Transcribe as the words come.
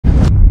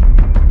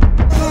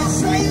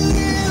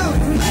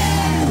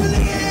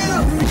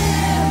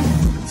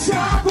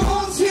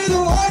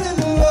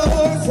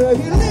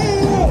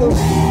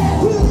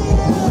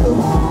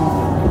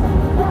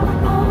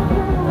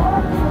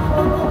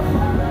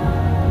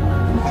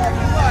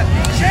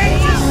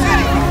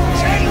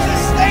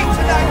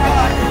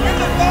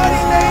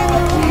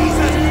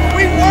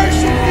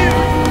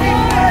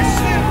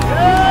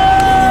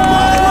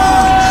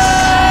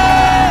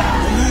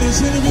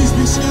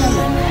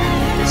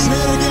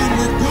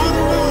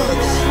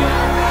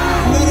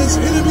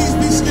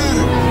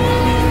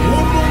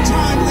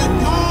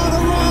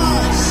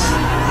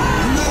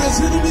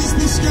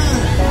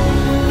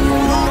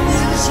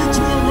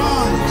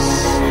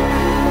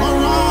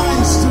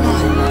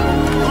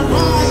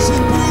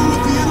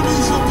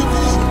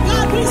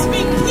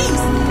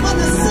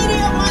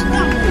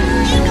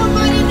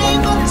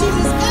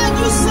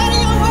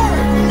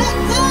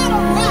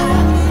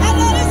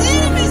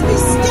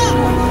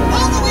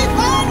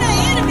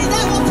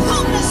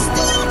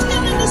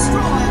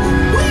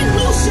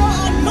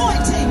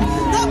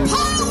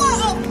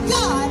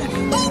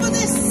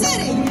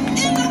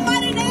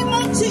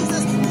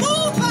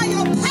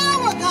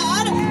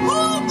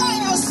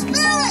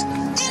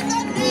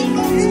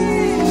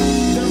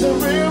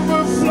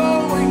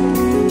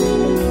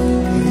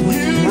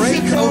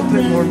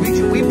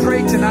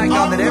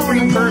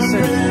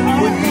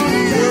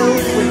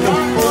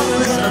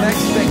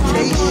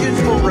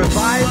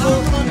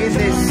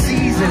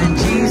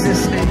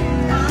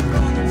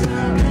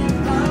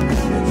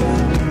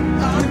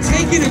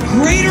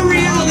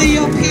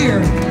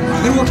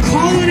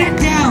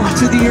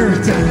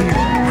earth down here.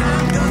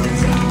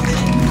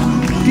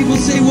 People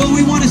say, well,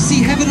 we want to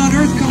see heaven on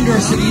earth come to our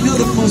city. You know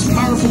the most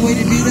powerful way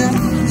to do that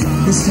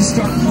is to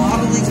start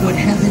modeling what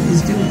heaven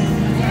is doing.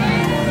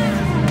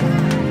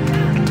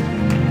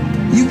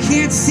 You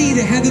can't see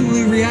the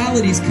heavenly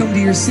realities come to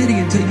your city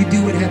until you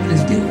do what heaven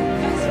is doing.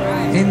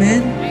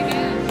 Amen?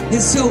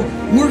 And so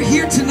we're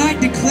here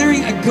tonight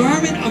declaring a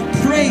garment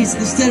of praise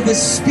instead of a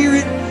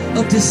spirit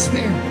of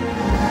despair.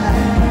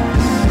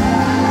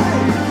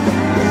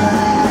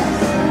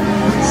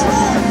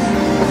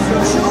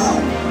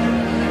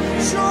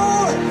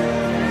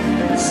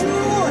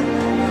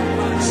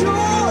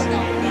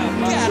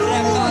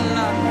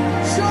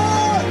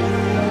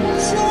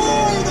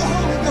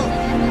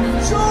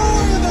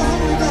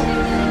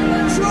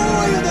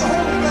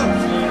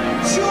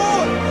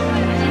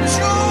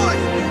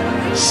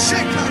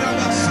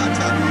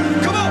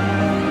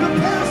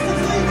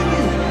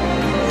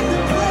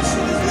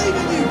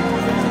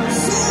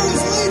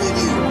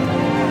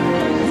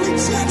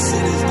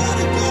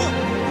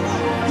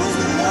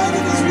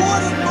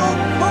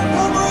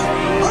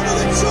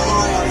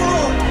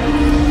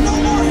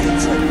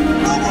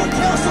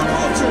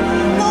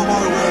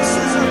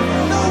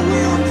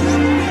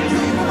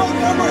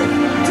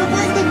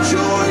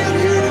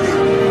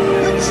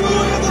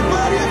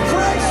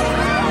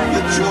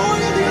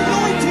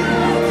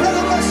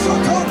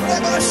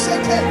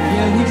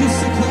 Yeah, we just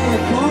declare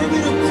a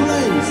garment of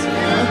praise,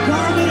 a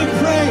garment of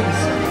praise,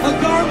 a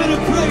garment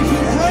of praise. We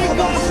break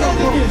off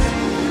bitterness,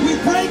 we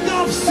break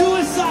off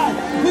suicide,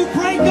 we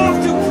break off